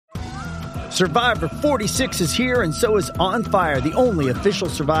Survivor 46 is here, and so is On Fire, the only official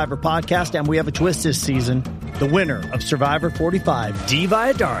Survivor podcast, and we have a twist this season. The winner of Survivor 45, Dee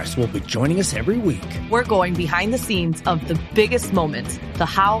Valladares, will be joining us every week. We're going behind the scenes of the biggest moments, the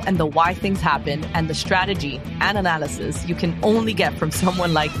how and the why things happen, and the strategy and analysis you can only get from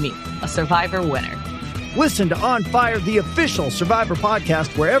someone like me, a Survivor winner. Listen to On Fire, the official Survivor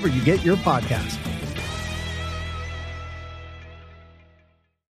podcast, wherever you get your podcast.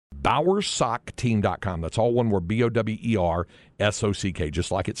 BowerSockTeam.com. That's all one word, BOWERSOCK,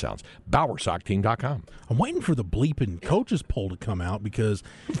 just like it sounds. BowerSockTeam.com. I'm waiting for the bleeping coaches poll to come out because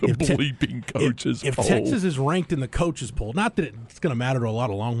if Texas is ranked in the coaches poll, not that it's going to matter to a lot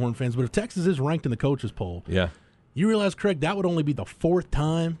of Longhorn fans, but if Texas is ranked in the coaches poll, yeah, you realize, Craig, that would only be the fourth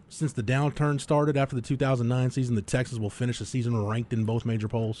time since the downturn started after the 2009 season that Texas will finish the season ranked in both major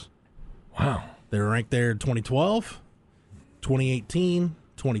polls. Wow. They were ranked there in 2012, 2018,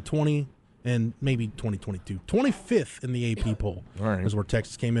 2020, and maybe 2022. 25th in the AP poll is where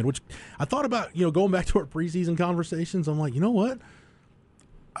Texas came in, which I thought about, going back to our preseason conversations. I'm like, you know what?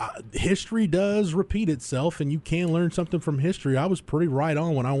 History does repeat itself, and you can learn something from history. I was pretty right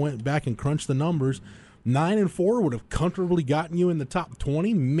on when I went back and crunched the numbers. 9-4 would have comfortably gotten you in the top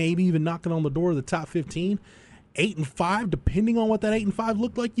 20, maybe even knocking on the door of the top 15. 8-5, depending on what that 8-5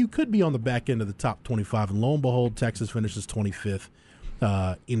 looked like, you could be on the back end of the top 25. And lo and behold, Texas finishes 25th.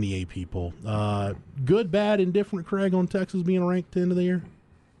 In the AP poll. Good, bad, indifferent, Craig, on Texas being ranked end of the year?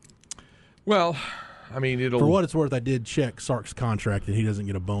 Well, I mean, for what it's worth, I did check Sark's contract that he doesn't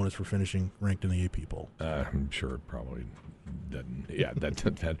get a bonus for finishing ranked in the AP poll. I'm sure it probably doesn't. Yeah,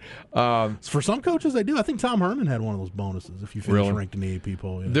 that. For some coaches, they do. I think Tom Herman had one of those bonuses if you finish ranked in the AP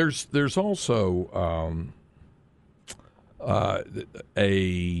poll. Yeah. There's also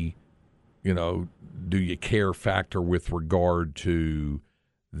do you care factor with regard to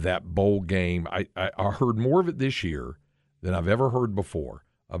that bowl game. I heard more of it this year than I've ever heard before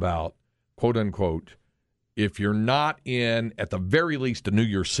about, quote unquote, if you're not in at the very least a New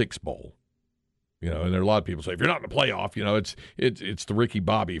Year's Six bowl, and there are a lot of people say if you're not in the playoff, it's the Ricky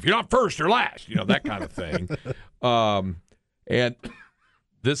Bobby. If you're not first or last, that kind of thing. And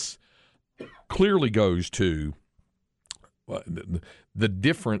this clearly goes to the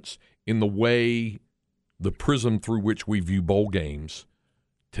difference in the way the prism through which we view bowl games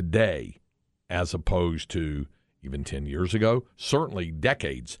today as opposed to even 10 years ago, certainly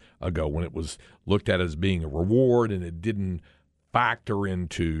decades ago when it was looked at as being a reward and it didn't factor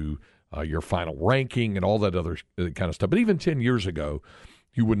into your final ranking and all that other kind of stuff. But even 10 years ago,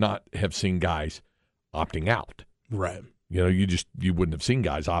 you would not have seen guys opting out. Right. You wouldn't have seen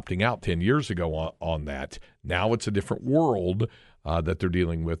guys opting out 10 years ago on that. Now it's a different world that they're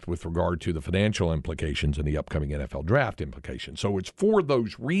dealing with regard to the financial implications and the upcoming NFL draft implications. So it's for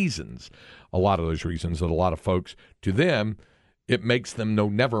those reasons, a lot of those reasons, that a lot of folks, to them, it makes them know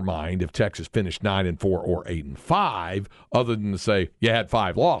never mind if Texas finished 9-4 or 8-5, other than to say you had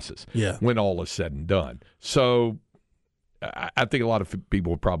 5 losses when all is said and done. So I think a lot of people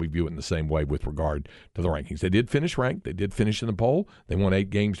would probably view it in the same way with regard to the rankings. They did finish ranked. They did finish in the poll. They won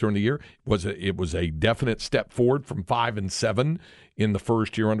 8 games during the year. It was a definite step forward from 5-7 in the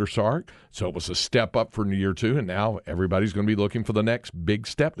first year under Sark. So it was a step up for year 2, and now everybody's going to be looking for the next big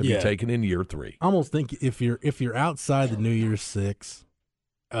step to be taken in year 3. I almost think if you're outside the New Year's Six,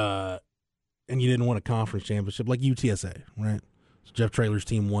 and you didn't win a conference championship like UTSA, right? Jeff Traylor's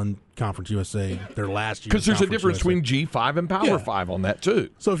team won Conference USA their last year. Because there's a difference between G5 and Power 5 on that, too.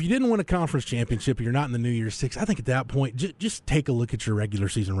 So if you didn't win a conference championship, you're not in the New Year's Six, I think at that point, just take a look at your regular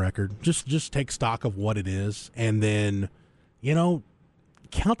season record. Just take stock of what it is. And then,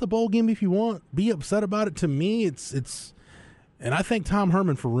 count the bowl game if you want. Be upset about it. To me, it's and I thank Tom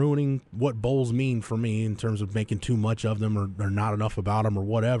Herman for ruining what bowls mean for me in terms of making too much of them or not enough about them or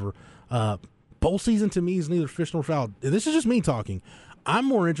whatever. Bowl season to me is neither fish nor fowl. This is just me talking. I'm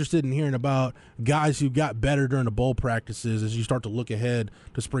more interested in hearing about guys who got better during the bowl practices as you start to look ahead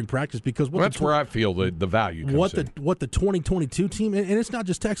to spring practice, because that's where I feel the value comes in. What the 2022 team, and it's not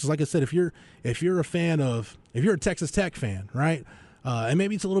just Texas. Like I said, if you're a Texas Tech fan, right? And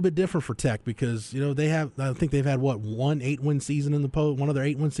maybe it's a little bit different for Tech because I think they've had one 8-win season in the one other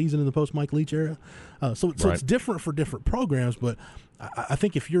 8-win season in the post Mike Leach era. So it's different for different programs, but I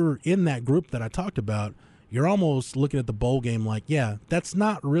think if you're in that group that I talked about, you're almost looking at the bowl game like, that's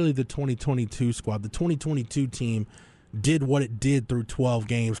not really the 2022 squad. The 2022 team did what it did through 12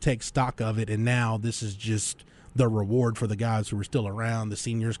 games, take stock of it, and now this is just the reward for the guys who are still around. The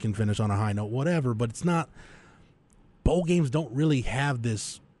seniors can finish on a high note, whatever, but it's not – bowl games don't really have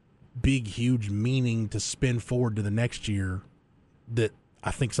this big, huge meaning to spin forward to the next year that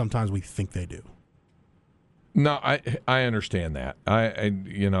I think sometimes we think they do. No, I understand that. And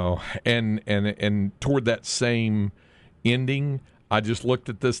toward that same ending, I just looked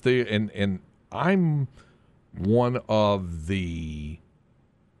at this thing, and I'm one of the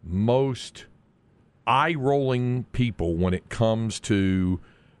most eye-rolling people when it comes to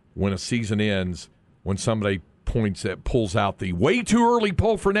when a season ends, when somebody pulls out the way too early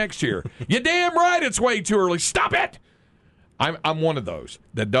poll for next year. You're damn right it's way too early. Stop it. I'm one of those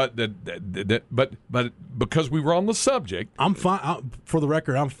but because we were on the subject, I'm fine. For the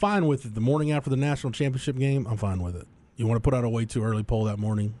record, I'm fine with it. The morning after the national championship game, I'm fine with it. You want to put out a way too early poll that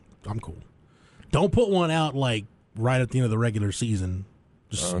morning? I'm cool. Don't put one out like right at the end of the regular season.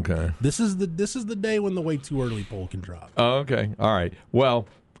 Just, okay. This is the day when the way too early poll can drop. Okay. All right. Well,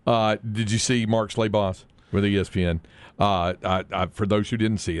 did you see Mark Slabos with ESPN? For those who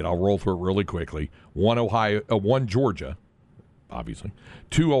didn't see it, I'll roll through it really quickly. 1 Georgia, obviously.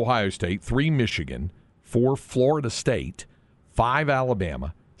 2 Ohio State. 3 Michigan. 4 Florida State. 5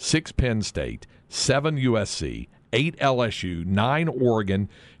 Alabama. 6 Penn State. 7 USC. 8 LSU. 9 Oregon.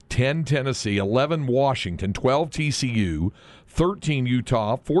 10 Tennessee. 11 Washington. 12 TCU. 13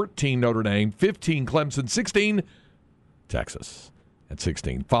 Utah. 14 Notre Dame. 15 Clemson. 16 Texas at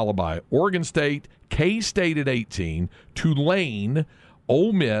 16. Followed by Oregon State. K-State at 18. Tulane.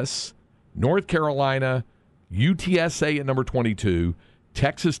 Ole Miss. North Carolina. UTSA at number 22.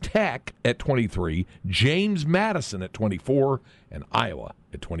 Texas Tech at 23. James Madison at 24. And Iowa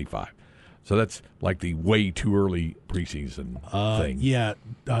at 25. So that's like the way too early preseason thing. Yeah,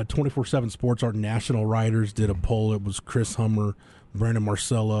 24/7 Sports, our national writers, did a poll. It was Chris Hummer, Brandon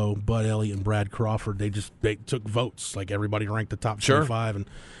Marcello, Bud Elliott, and Brad Crawford. They took votes. Like everybody ranked the top 25,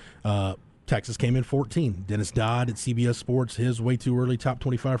 and Texas came in 14. Dennis Dodd at CBS Sports, his way too early top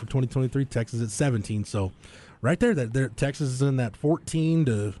 25 for 2023. Texas at 17. So right there, Texas is in that 14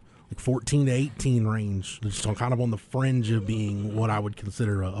 to 18 range. Just kind of on the fringe of being what I would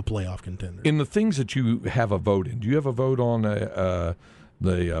consider a playoff contender. In the things that you have a vote in, do you have a vote on the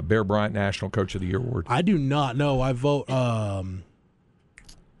Bear Bryant National Coach of the Year award? I do not. No, I vote the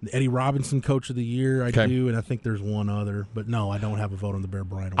Eddie Robinson Coach of the Year. I do, and I think there's one other. But no, I don't have a vote on the Bear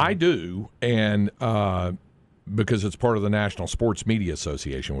Bryant award. I do, and because it's part of the National Sports Media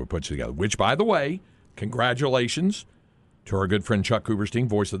Association we put together, which, by the way, congratulations to our good friend Chuck Cooperstein,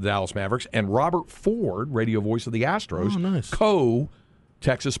 voice of the Dallas Mavericks, and Robert Ford, radio voice of the Astros, nice.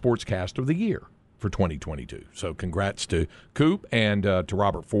 Co-Texas Sportscaster of the Year for 2022. So congrats to Coop and to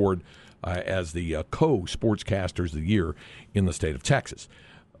Robert Ford as the co-Sportscasters of the Year in the state of Texas.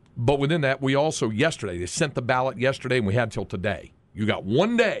 But within that, we also they sent the ballot yesterday, and we had till today. You got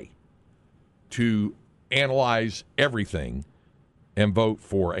one day to analyze everything and vote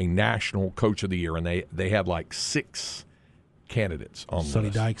for a National Coach of the Year, and they had like 6 candidates on the Sonny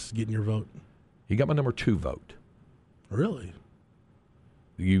list. Dykes getting your vote. He got my number 2 vote. Really?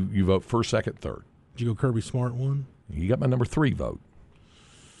 You vote first, second, third. Did you go Kirby Smart one? You got my number 3 vote.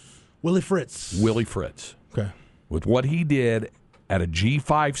 Willie Fritz. Willie Fritz. Okay. With what he did at a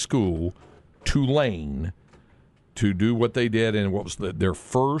G5 school, Tulane, to do what they did in what was their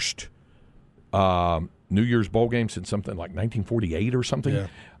first New Year's Bowl game since something like 1948 or something,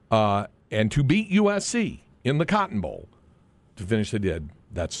 and to beat USC in the Cotton Bowl. To finish, they did.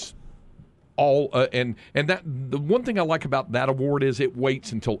 That's all. And that the one thing I like about that award is it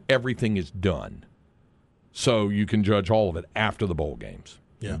waits until everything is done, so you can judge all of it after the bowl games.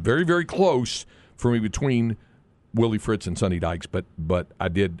 Yeah, very, very close for me between Willie Fritz and Sonny Dykes, but I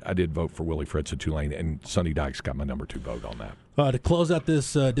did vote for Willie Fritz at Tulane, and Sonny Dykes got my number 2 vote on that. To close out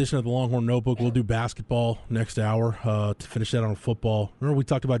this edition of the Longhorn Notebook, we'll do basketball next hour. To finish that on football, remember we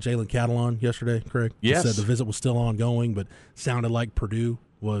talked about Jalen Catalon yesterday, Craig? Yes. He said the visit was still ongoing, but sounded like Purdue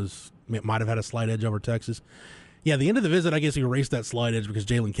might have had a slight edge over Texas. Yeah, the end of the visit, I guess he erased that slight edge because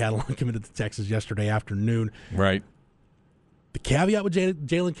Jalen Catalon committed to Texas yesterday afternoon. Right. The caveat with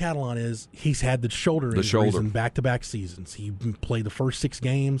Jalen Catalon is he's had the shoulder injuries in back-to-back seasons. He played the first 6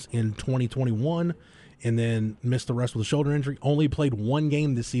 games in 2021 and then missed the rest with a shoulder injury. Only played 1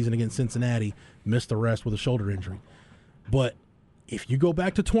 game this season against Cincinnati, missed the rest with a shoulder injury. But if you go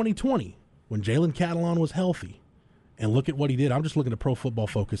back to 2020, when Jalen Catalon was healthy, and look at what he did, I'm just looking at Pro Football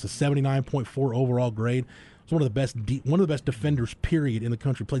Focus, a 79.4 overall grade. He's one of the best defenders, period, in the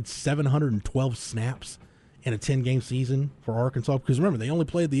country. Played 712 snaps in a 10-game season for Arkansas. Because remember, they only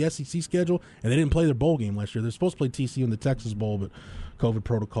played the SEC schedule, and they didn't play their bowl game last year. They're supposed to play TCU in the Texas Bowl, but COVID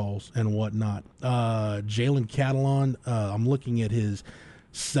protocols and whatnot. Jalen Catalon, I'm looking at his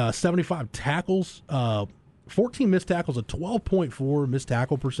 75 tackles, 14 missed tackles, a 12.4 missed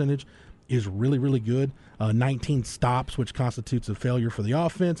tackle percentage, is really, really good. 19 stops, which constitutes a failure for the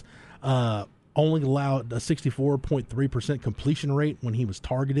offense. Only allowed a 64.3% completion rate when he was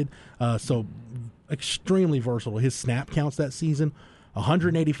targeted. So extremely versatile. His snap counts that season,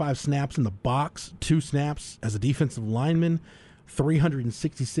 185 snaps in the box, 2 snaps as a defensive lineman,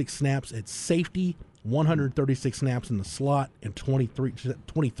 366 snaps at safety, 136 snaps in the slot, and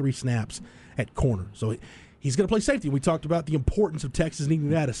 23 snaps at corner. So he's going to play safety. We talked about the importance of Texas needing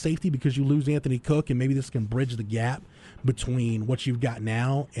that as safety because you lose Anthony Cook, and maybe this can bridge the gap between what you've got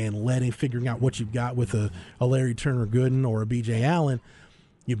now and figuring out what you've got with a Larry Turner Gooden or a B.J. Allen.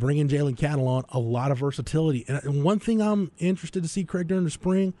 You bring in Jalen Cattle on, a lot of versatility. And one thing I'm interested to see, Craig, during the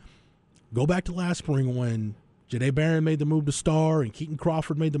spring, go back to last spring when Jahdae Barron made the move to star and Keaton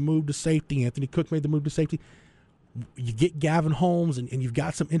Crawford made the move to safety, Anthony Cook made the move to safety. You get Gavin Holmes, and you've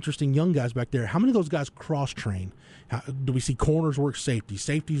got some interesting young guys back there. How many of those guys cross-train? Do we see corners work safety,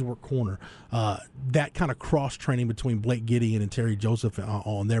 safeties work corner? That kind of cross-training between Blake Gideon and Terry Joseph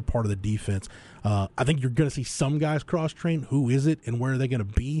on their part of the defense. I think you're going to see some guys cross-train. Who is it, and where are they going to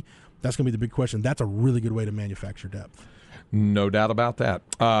be? That's going to be the big question. That's a really good way to manufacture depth. No doubt about that.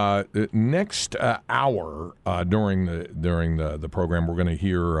 Next hour during the program, we're going to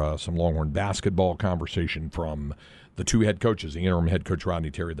hear some Longhorn basketball conversation from the 2 head coaches, the interim head coach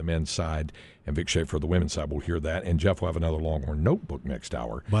Rodney Terry, the men's side, and Vic Schaefer, the women's side. We'll hear that. And Jeff will have another Longhorn notebook next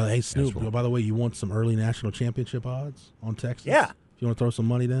hour. Hey, Snoop, by the way, you want some early national championship odds on Texas? Yeah. You want to throw some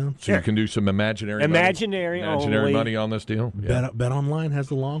money down? So you can do some imaginary money on this deal? Yeah. Bet Online has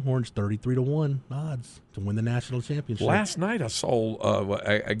the Longhorns 33-1 odds to win the national championship. Last night I saw,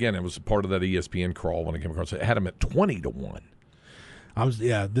 again, it was part of that ESPN crawl when I came across it. It had them at 20-1.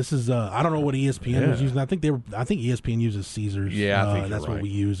 This is I don't know what ESPN was using. I think ESPN uses Caesars. Yeah, I think that's right. what we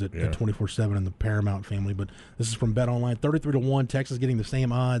use at 24/7 in the Paramount family. But this is from Bet Online, 33-1. Texas getting the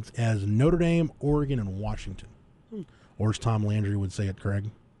same odds as Notre Dame, Oregon, and Washington. Or as Tom Landry would say it,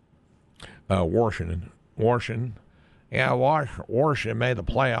 Craig. Washington. Yeah, Washington made the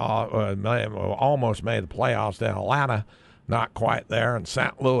playoff. Almost made the playoffs. Then Atlanta, not quite there. And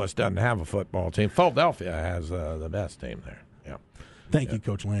St. Louis doesn't have a football team. Philadelphia has the best team there. Yeah. Thank you,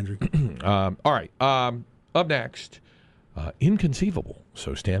 Coach Landry. All right. Up next, Inconceivable.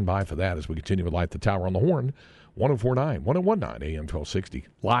 So stand by for that as we continue with Light the Tower on the Horn. 104.9, 101.9 AM 1260.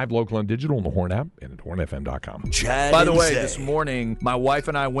 Live, local, and digital on the Horn app and at hornfm.com. By the way, this morning, my wife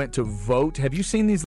and I went to vote. Have you seen these